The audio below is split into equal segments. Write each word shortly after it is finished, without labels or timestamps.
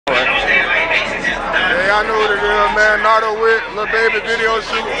Y'all know what it is, man. Nardo Wick, little baby video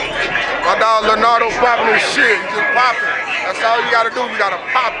shoot. My dog Nardo popping his shit. He just popping. That's all you gotta do. You gotta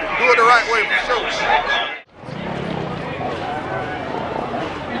pop it. Do it the right way for sure.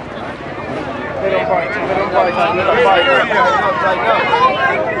 Let them fight. Let them fight. Let them fight.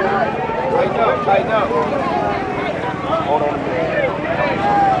 Tighten up. Hold on a minute.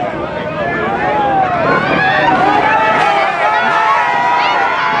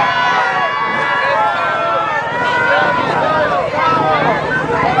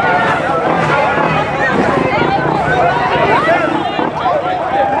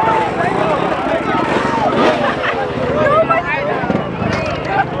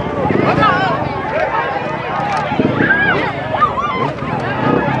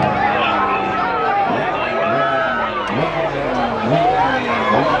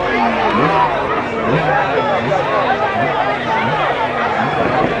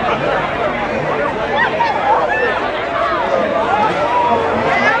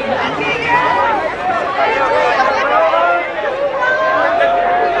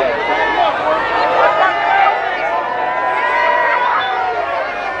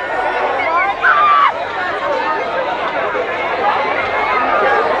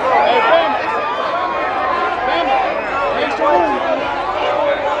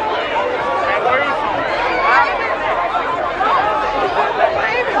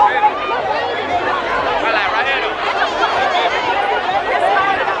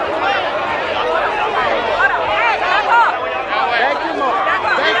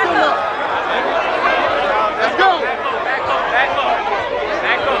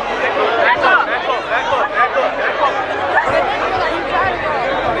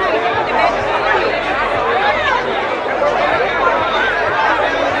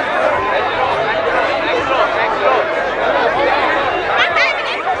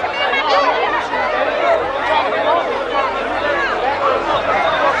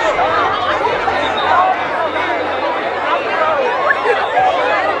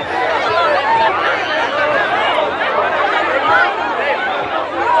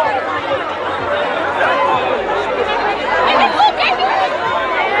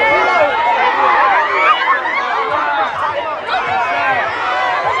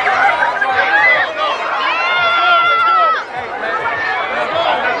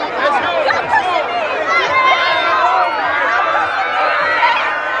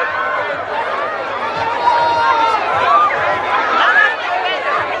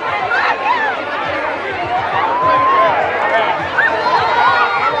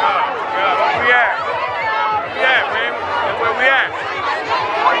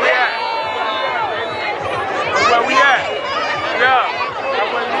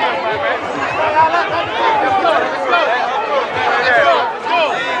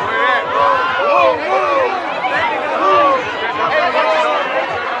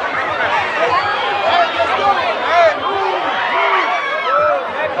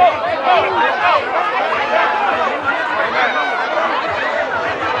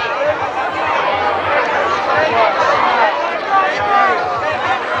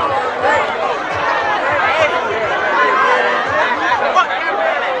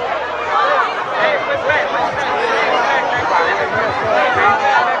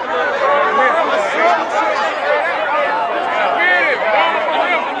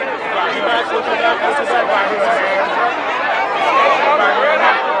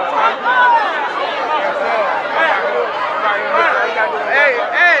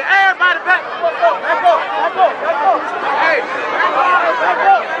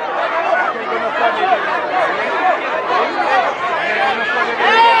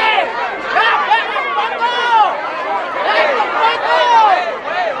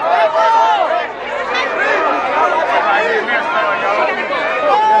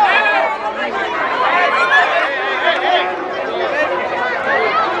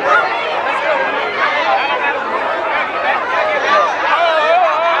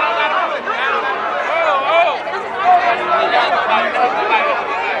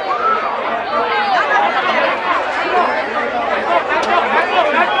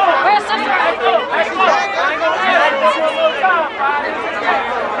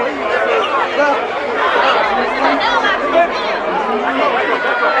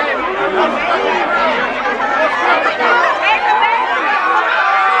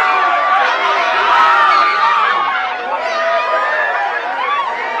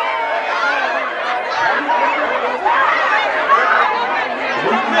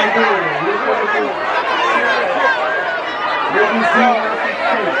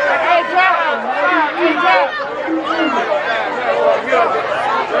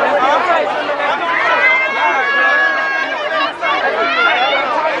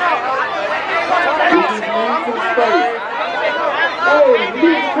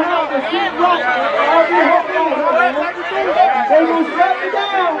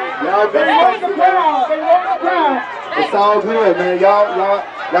 It's all good, man. Y'all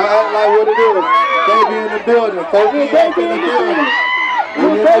act like what it is. They be in the building. Folks be in the building. We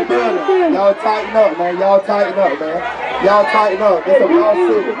in the building. Y'all tighten up, man. Y'all tighten up, man. Y'all tighten up. It's a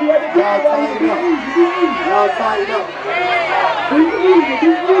lawsuit. Y'all tighten up. Y'all tighten up.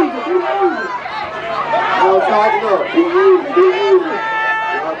 Y'all tighten up. Y'all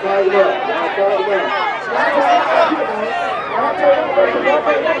tighten up. Y'all tighten up.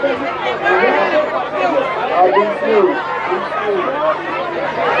 Y'all be smooth.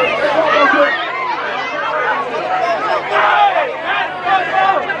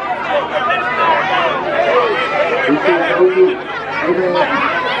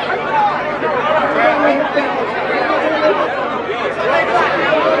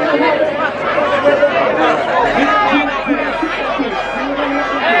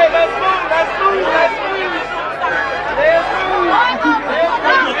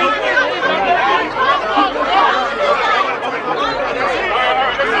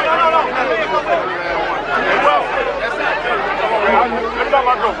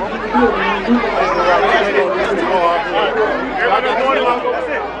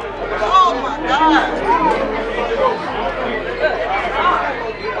 Oh my God.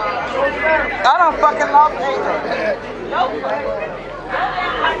 I don't fucking love Adrian. Nope.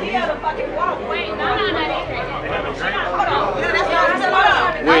 He had a fucking walk. Wait, no, not Adrian. Hold on. Yeah, that's not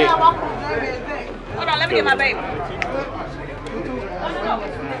wait. Hold on, let me get my baby. No.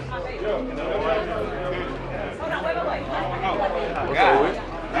 My baby. Hold on, wait. God.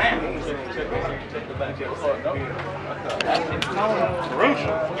 Damn.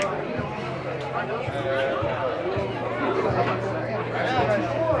 Crucial.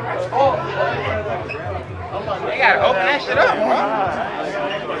 They gotta open that shit up, bro.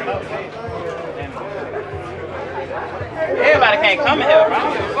 Everybody can't come in here, bro. I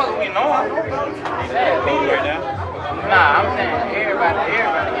don't give a fuck if we know them. Be here now. Nah, I'm saying everybody can't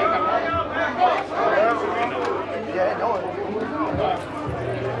come in here. Yeah, know it.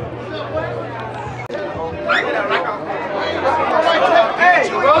 Hey,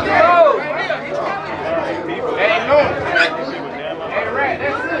 go! Hey, no! Hey, Rat,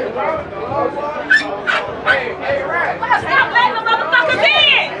 that's it, bro. Hey, Rat! Stop letting the motherfuckers in!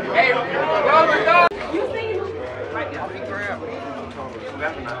 Hey, go! You see him? Right there, big grab.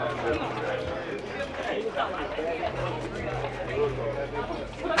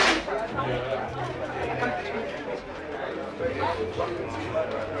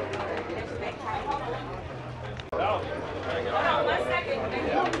 Hold on 1 second.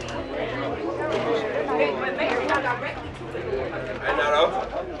 Hey, Nardo,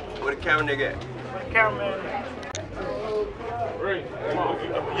 where the camera nigga at? Where the cameraman at?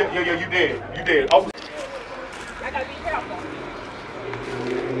 Yeah, you did. You did. Oh. I gotta be careful.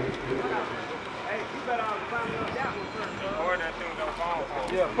 Hey, you better climb up that one first. Or that thing don't fall.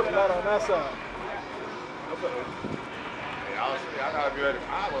 Yeah, put the light on that side. I gotta be ready to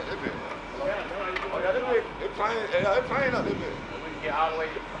power this bit. Oh yeah, this bit, it's playing up this bit. We can get all the way.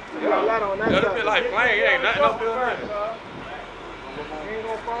 Yeah, light on that side. This bit like playing, it ain't nothing up here. You ain't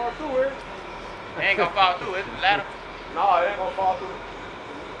gonna fall through it. It ain't gonna fall through it, the ladder. No, it ain't gonna fall through.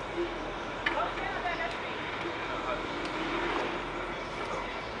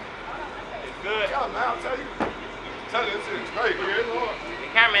 It's good. Yeah, man, I'll tell you. Tell you, this is great. The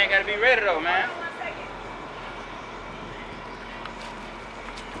cameraman gotta be ready though, man.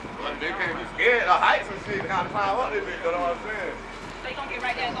 They can't be scared of heights and shit. They gotta climb up this bitch, you know what I'm saying? They gonna get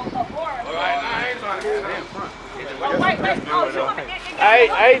right there and go up more. All right, I ain't trying to get in front. Oh, wait. Oh, you wanna get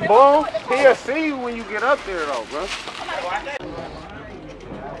Hey, boom. He'll see you when you get up there, though, bro.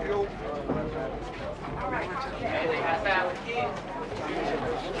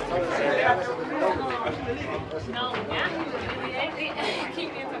 No, yeah. Keep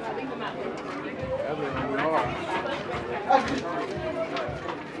me in front of leave them out.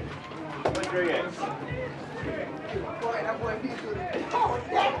 Where's Dre at?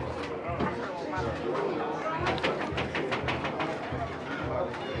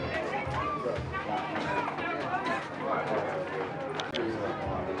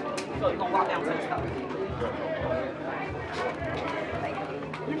 So you're gonna walk down to the stove.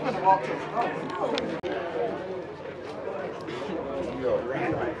 You're gonna walk to the stove.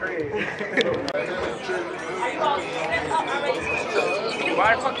 Why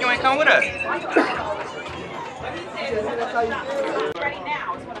the fuck you ain't come with us? Ready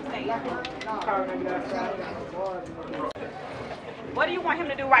now is what I'm saying. What do you want him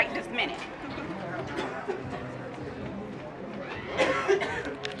to do right this minute?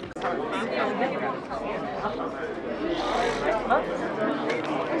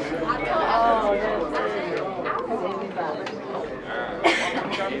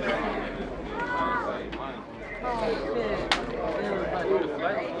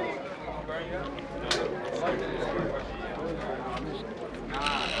 I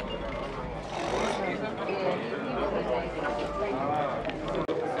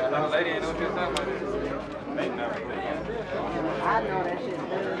know that shit's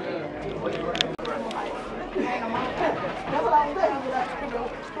better than that's what I was saying.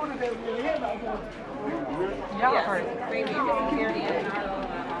 Y'all first. Baby, you can hear the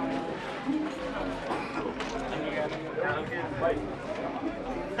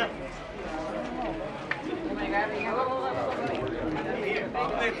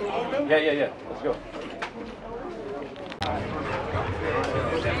Yeah. Let's go.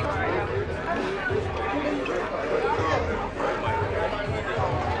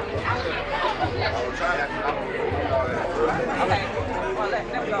 Okay, well, let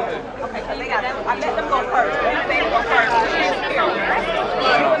them go. Okay, because they got them. I let them go first. Let them go first.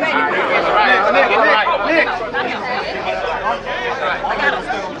 I got him.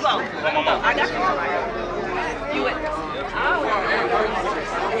 You go. I got you. You it.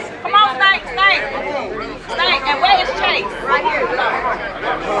 Come on, Snake. Snake, and where is Chase? Right here. They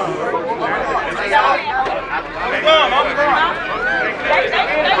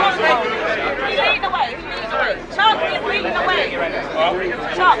want to go. He leading the way. Chuck is leading the way.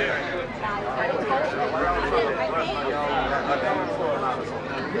 Chuck.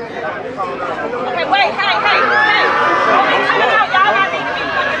 Okay, wait, hey. Okay, come out, y'all. I need to be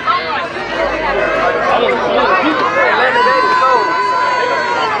fucking on.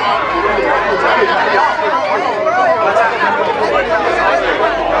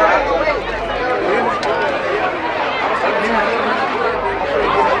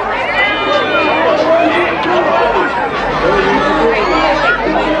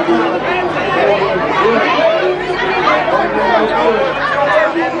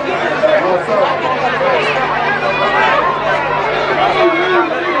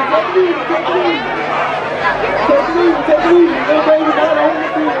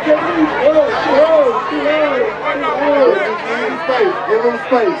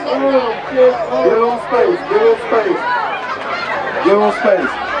 Give him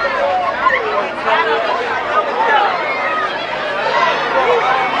space.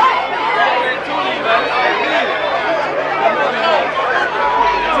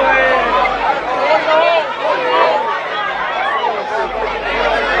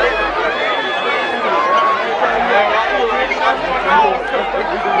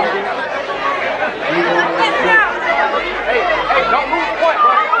 Hey, don't lose the point,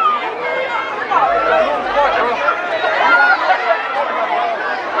 bro. Don't lose the point, bro.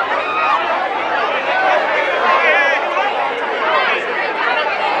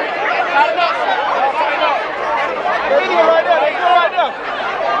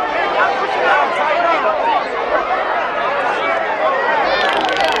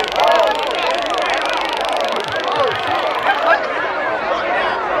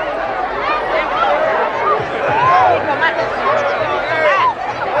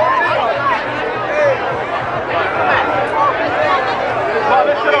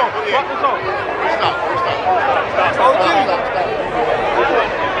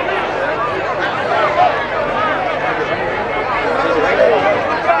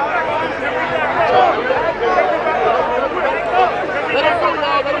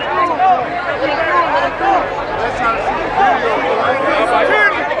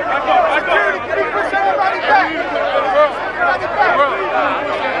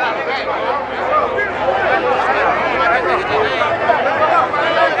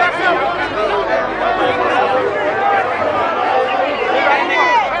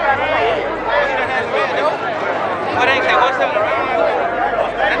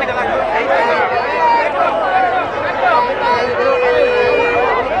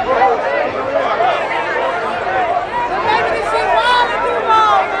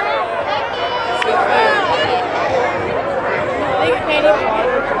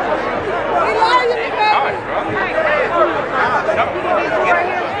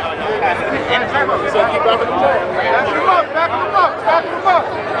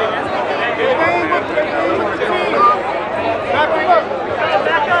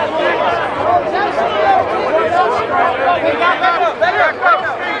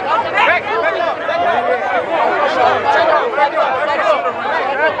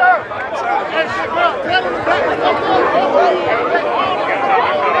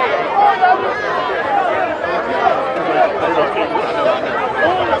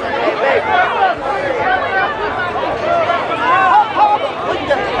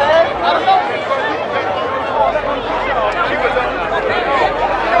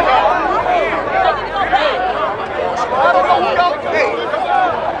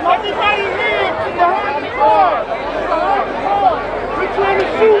 Everybody here! Behind the car!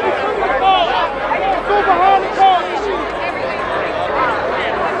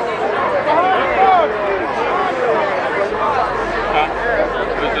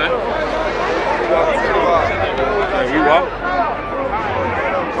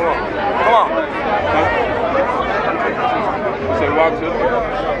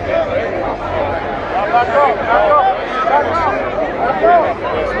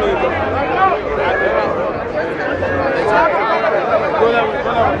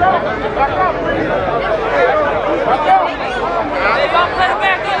 Y'all play the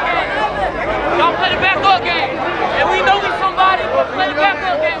backup game. And we know we somebody, but play the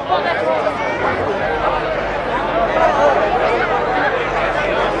backup game. Fuck that shit.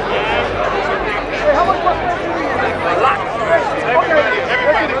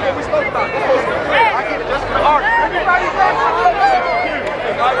 Everybody, we spoke about it. I get it just for the art. Everybody,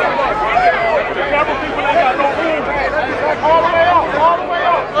 the camera people ain't got no room. All the way up, all the way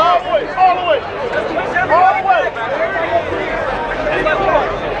up, all the way, all the way. All the way.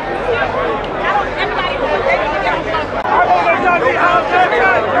 I want to know the outside.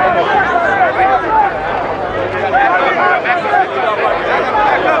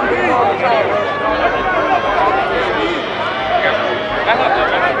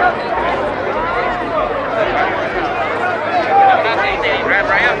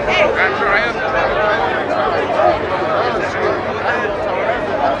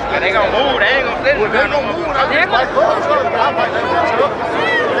 They gonna move, they ain't gonna sit in the car no more.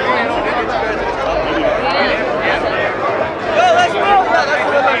 Yo, let's go!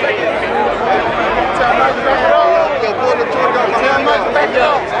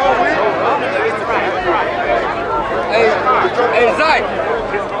 Hey, Zy!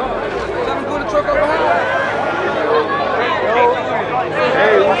 Tell him to pull the truck up behind.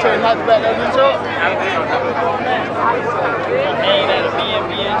 Hey, we trying not to back that bitch up? Hey, that'll be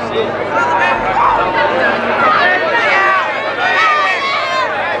and shit.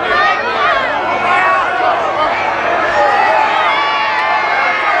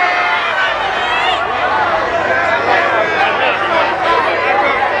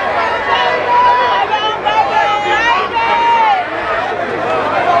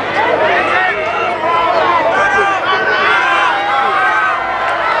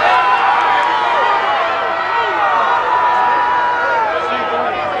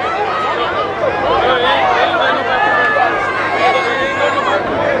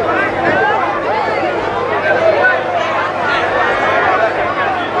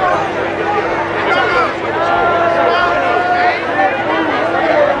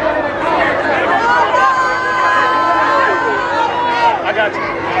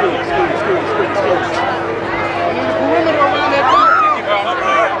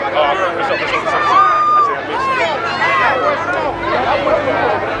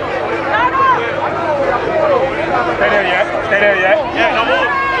 Stay there yet. Yeah, no more.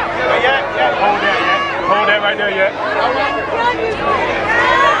 Yeah. Hold that yet. Hold that right there yet.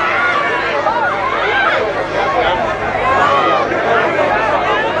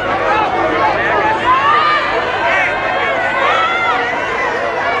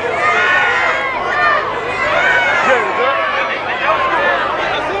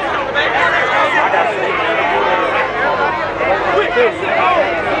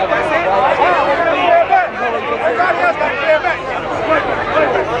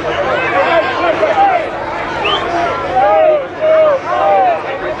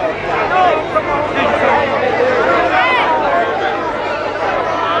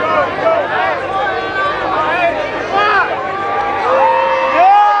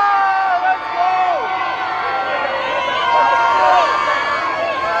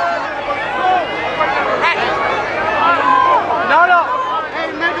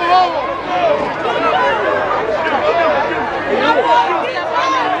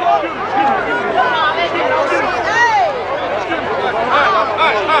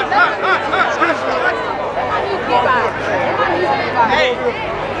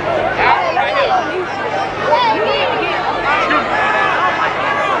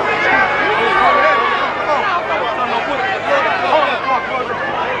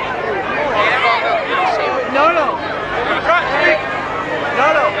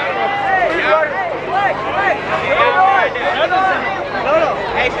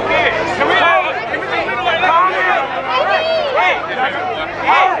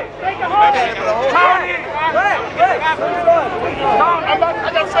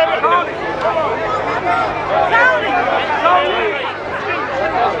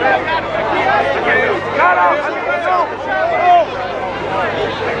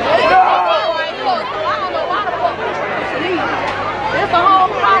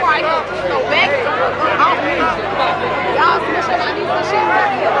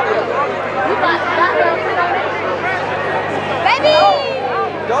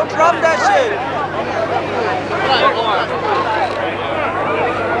 Don't drop that shit.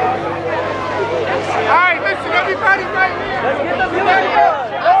 Alright, listen, everybody right here. Let's get the back up.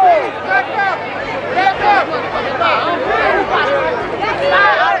 Back up. Back up.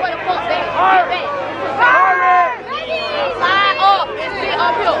 Slide all the way to fuck back. Slide up and sit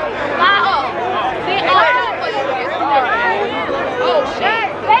up here.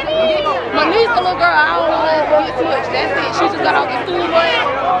 little girl, I don't want to get too much. That's it. She just got off the school bus.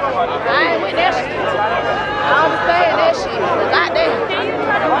 I ain't with that shit. I understand that shit. Goddamn.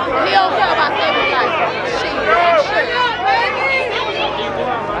 He don't care about saving life. Shit. Shit.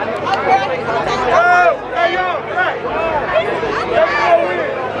 Hey, yo, hey. Let's go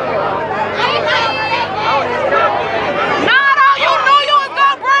in. Nardo, you knew you was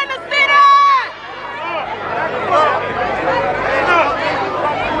gonna bring the city.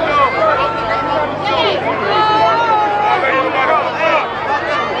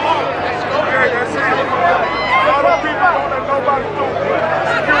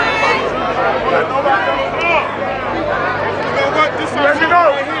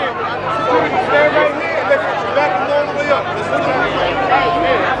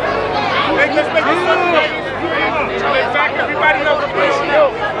 Let's make it fun. Let's back everybody up.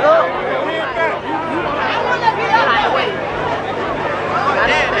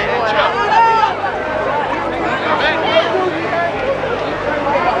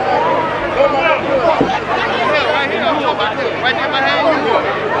 Right there behind you.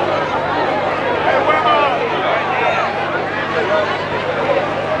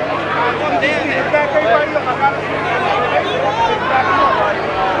 Back everybody up.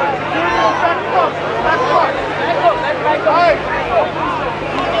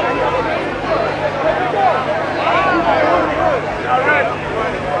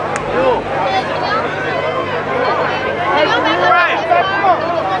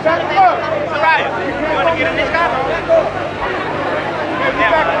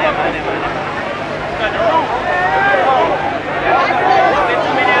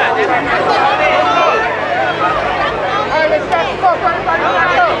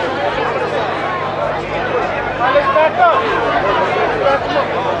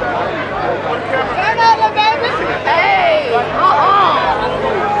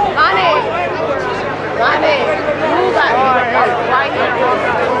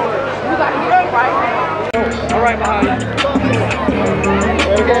 Right behind you.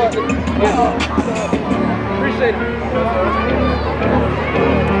 Appreciate it.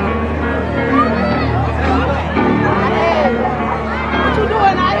 What you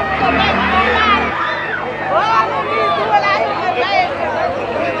doing out here with your baby? What are you doing out here with your baby?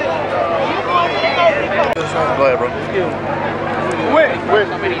 Go ahead, bro.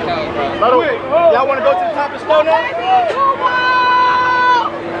 Wait. Y'all want to go to the top of the store now?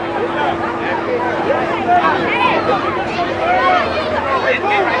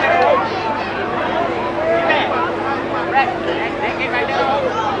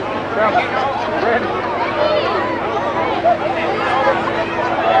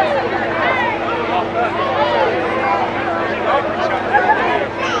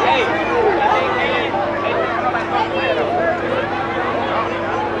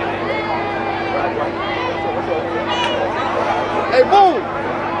 Hey, boom!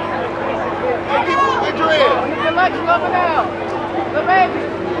 Hey, keep moving your head. The election coming out. The baby.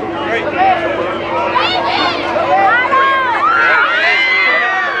 The baby.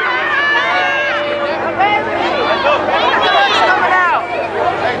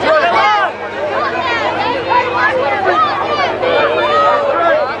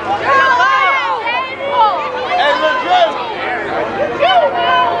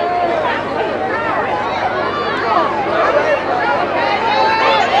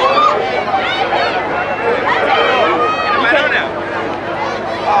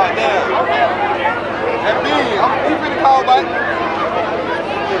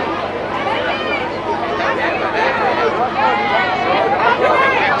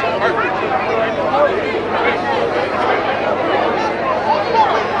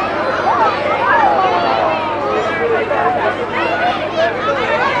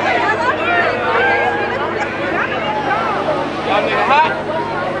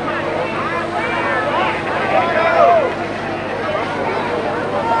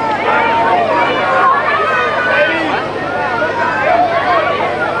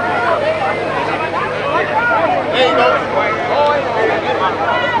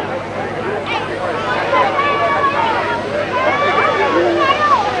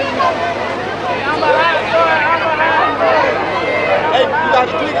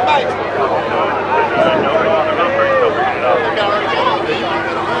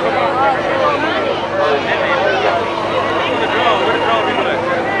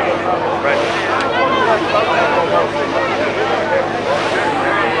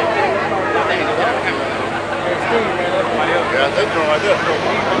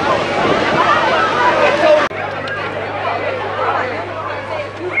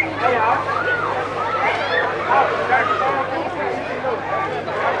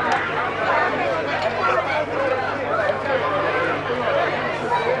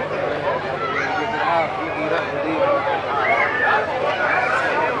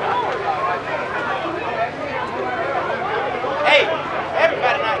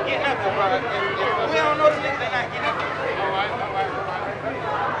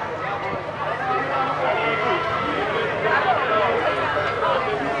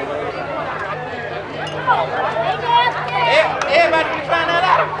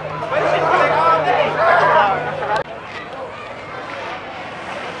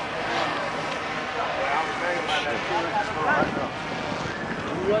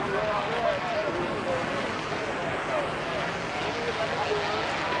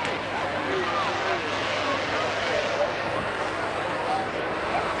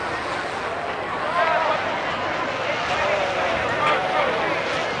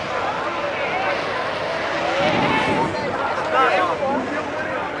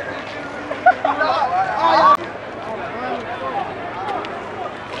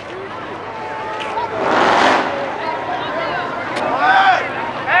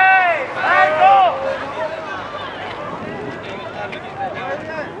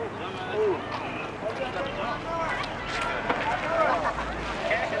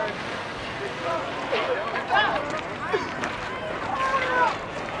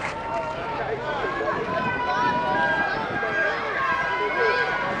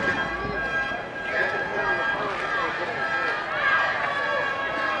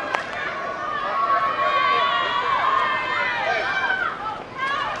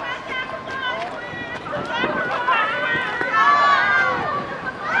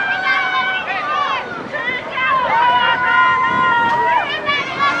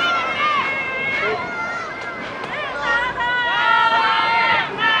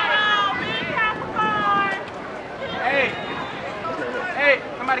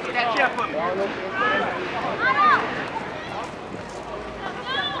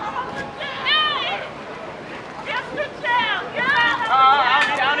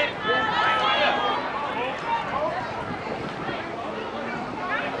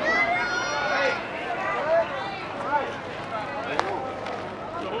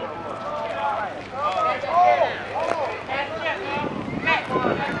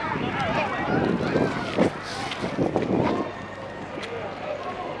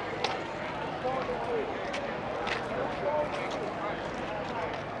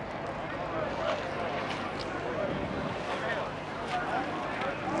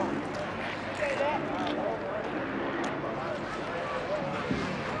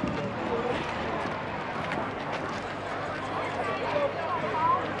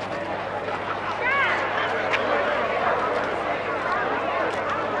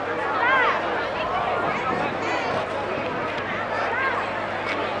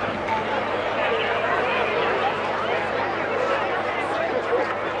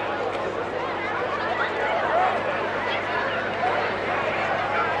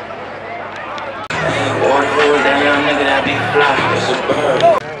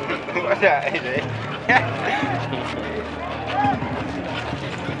 What's that, AJ?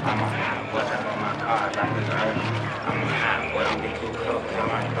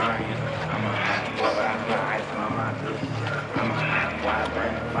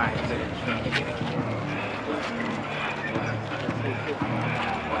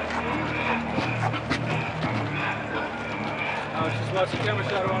 I was just watching camera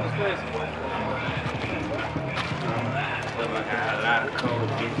shot around his face. A lot of cold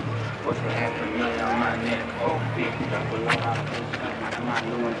bitch. What's the half a million on my neck? Oh, bitch. I'm not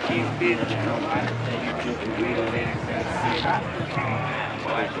doing kid bitch. Nobody say you just a real lady.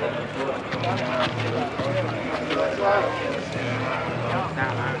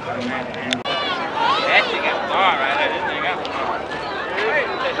 That shit got bar right there. This thing got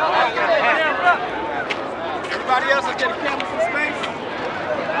Everybody else is getting camera some space.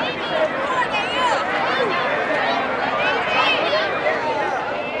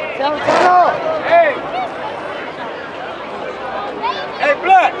 Hey! Hey,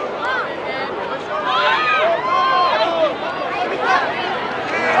 Blood!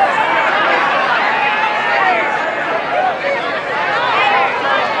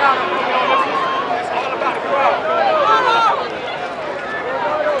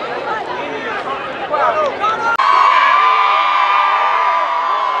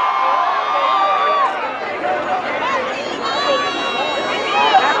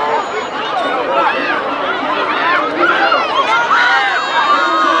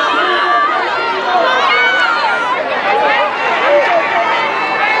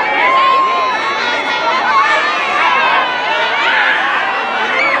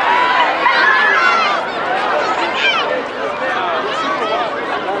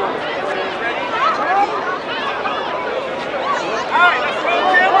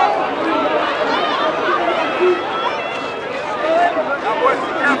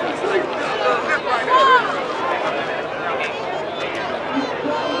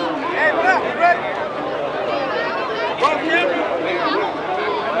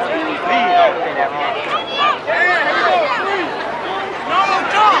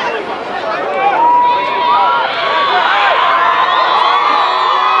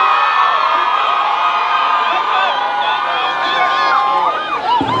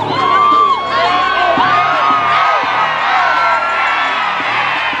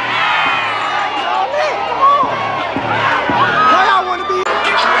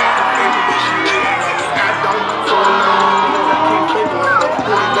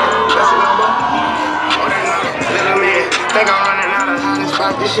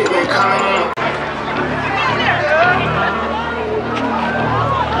 This shit been coming in.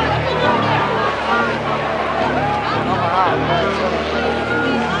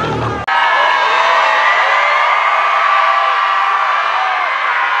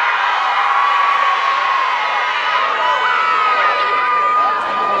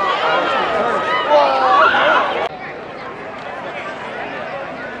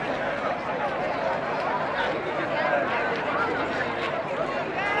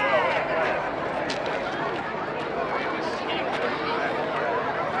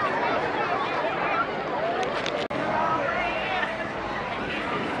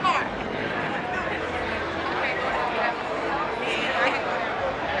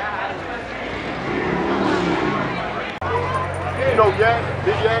 Yak,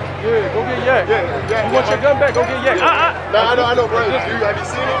 big yak. Yeah, go get yak. Yeah. You want your gun back? Go get yak. Nah, I know, bro. Have you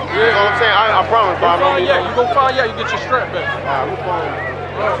seen it? Yeah. You know what I'm saying? I promise, bro. Find yak. You go find yak, you get your strap back. I'm fine.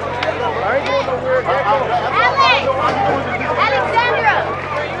 I ain't going nowhere. Alexandra!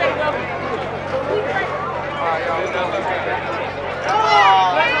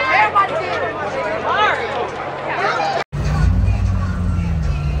 Everybody did it. Sorry.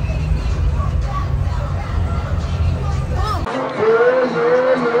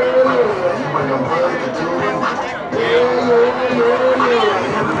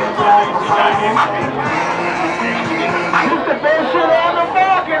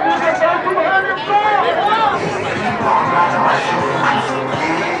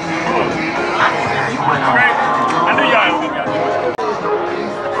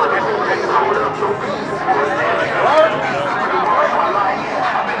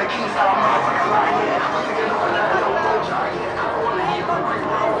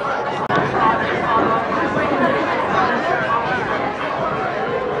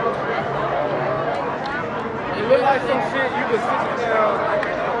 Look like some shit you can sit down.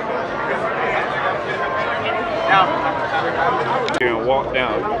 Here and walk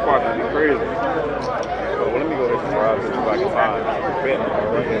down. Fucking crazy. So let me go to the garage and see if I can find it.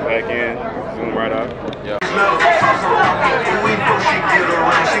 Back in, zoom right out. Yeah.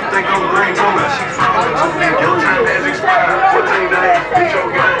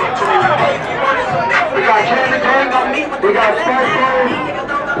 We got candy cane, we got spice cane,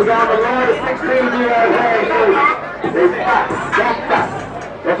 we got the line of 16 They stop.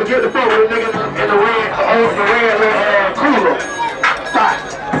 Don't forget the phone with the niggas in the red cooler. Stop.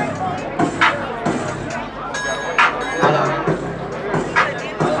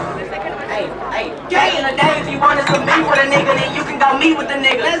 Gay in the day, if you wanted some beef with a nigga, then you can go meet with the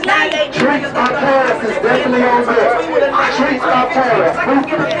nigga. Let's not. Treat stop Paris is definitely on this. Treat stop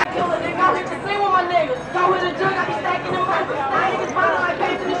Paris.